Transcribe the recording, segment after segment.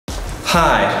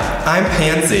Hi, I'm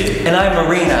Pansy. And I'm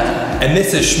Marina. And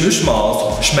this is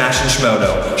Shmoto's Shmashion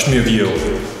Shmoto, Shmuview.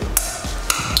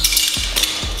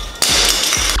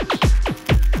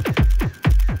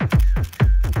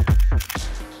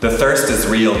 The thirst is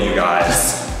real, you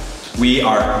guys. We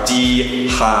are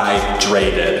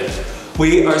dehydrated.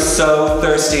 We are so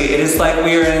thirsty. It is like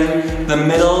we are in the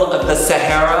middle of the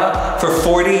Sahara for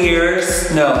 40 years.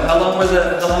 No, how long was it?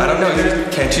 I don't know,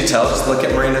 can't you tell? Just look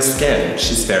at Marina's skin.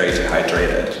 She's very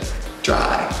dehydrated.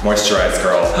 Dry. Moisturize,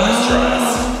 girl,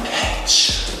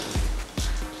 moisturize.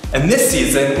 And this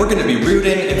season, we're gonna be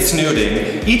rooting and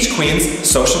snooting each queen's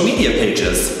social media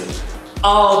pages.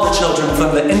 All the children,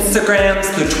 from the Instagrams,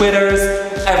 the Twitters,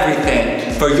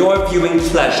 everything, for your viewing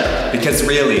pleasure. Because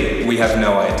really, we have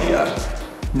no idea.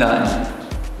 None.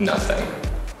 Nothing.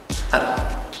 At all.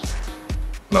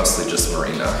 Mostly just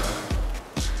Marina.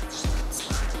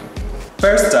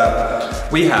 First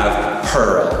up, we have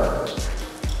Pearl.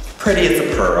 Pretty as a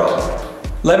pearl.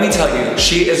 Let me tell you,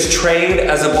 she is trade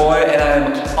as a boy and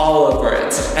I'm all over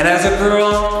it. And as a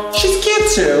girl, she's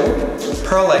cute too.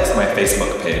 Pearl likes my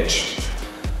Facebook page.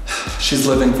 She's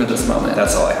living for this moment.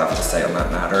 That's all I have to say on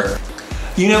that matter.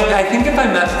 You know, I think if I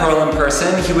met Pearl in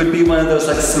person, he would be one of those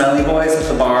like smelly boys at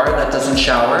the bar that doesn't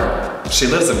shower. She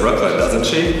lives in Brooklyn, doesn't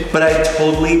she? But I'd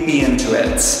totally be into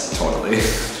it. Totally.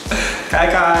 Kai.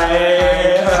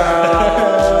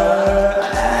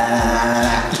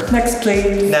 Next,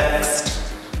 please. Next.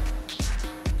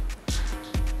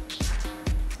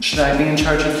 Should I be in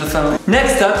charge of the phone?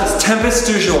 Next up is Tempest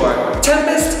du jour.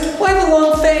 Tempest, why the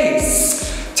long face?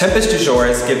 Tempest du jour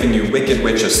is giving you Wicked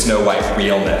Witch of Snow White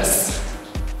realness.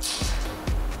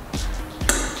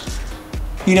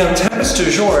 You know, Tempest du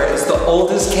jour is the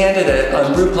oldest candidate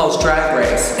on RuPaul's Drag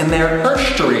Race in their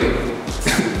history.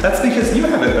 That's because you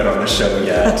haven't been on the show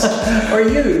yet. Or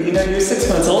you know, you're 6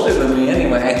 months older than me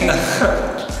anyway.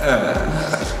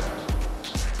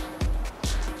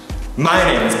 My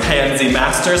name is Pansy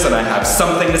Masters and I have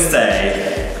something to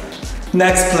say.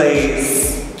 Next, please.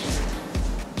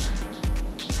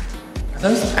 Are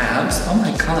those abs? Oh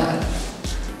my god.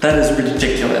 That is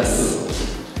ridiculous.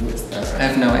 Who is that? I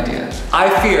have no idea. I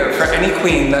fear for any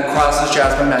queen that crosses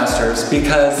Jasmine Masters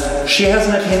because she has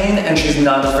an opinion and she's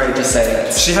not afraid to say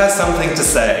it. She has something to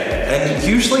say, and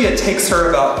usually it takes her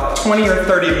about 20 or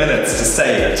 30 minutes to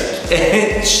say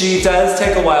it. She does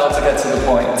take a while to get to the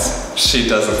point. She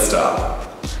doesn't stop.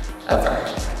 Ever.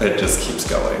 It just keeps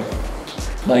going.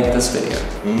 Like this video.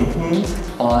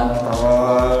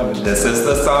 On. This is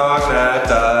the song that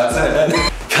doesn't.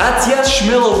 Katja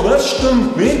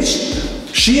Schmiller-Rushton-Rich.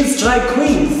 She is drag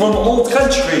queen from old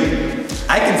country.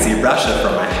 I can see Russia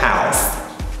from my house.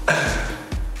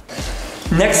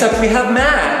 Next up we have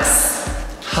Max.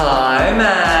 Hi,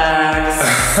 Max.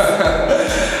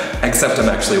 Except I'm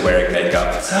actually wearing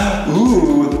makeup.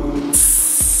 Ooh.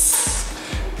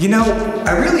 You know,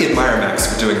 I really admire Max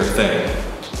for doing her thing.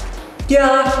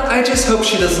 Yeah, I just hope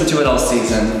she doesn't do it all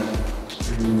season.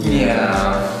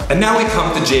 Yeah. And now we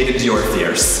come to Jada Dior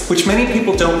Fierce. Which many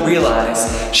people don't realize,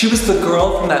 she was the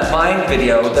girl from that Vine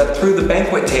video that threw the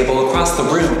banquet table across the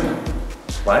room.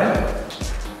 What?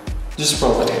 Just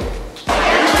roll it in.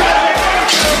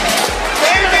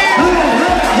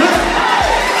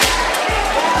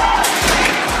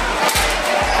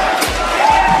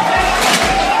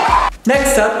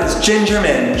 Next up is Ginger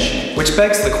Minge. Which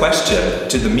begs the question,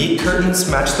 do the meat curtains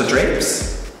match the drapes?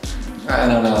 I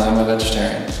don't know, I'm a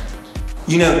vegetarian.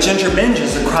 You know, Ginger Minge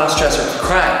is a cross-dresser for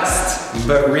Christ.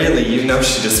 But really, you know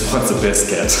she just wants a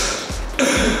biscuit.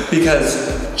 Because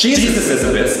Jesus is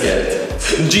a biscuit.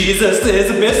 Jesus is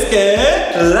a biscuit.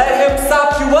 Let him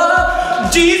sop you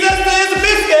up. Jesus is a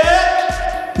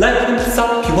biscuit. Let him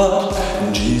sop you up.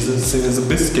 Jesus is a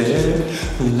biscuit.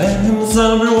 Let him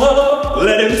sop you up.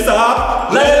 Let him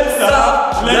stop. Let him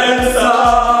stop. Let him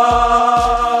stop.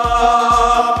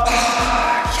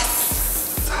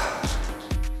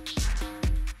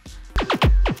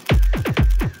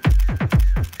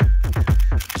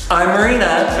 I'm Marina.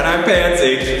 And I'm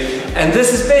Pansy. And this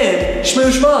has been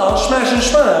Shmashion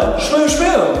Shmoto,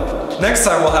 Shmuview. Next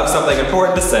time we'll have something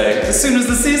important to say as soon as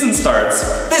the season starts.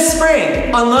 This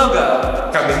spring on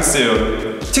Logo. Coming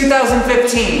soon.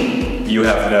 2015. You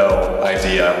have no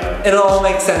idea. It'll all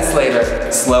make sense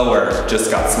later. Slower just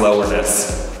got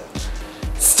slowerness.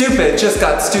 Stupid just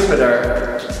got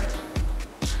stupider.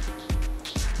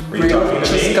 Real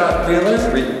just got realer?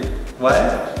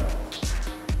 What?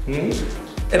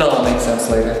 It'll all make sense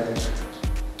later.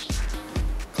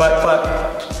 Clap,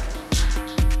 clap.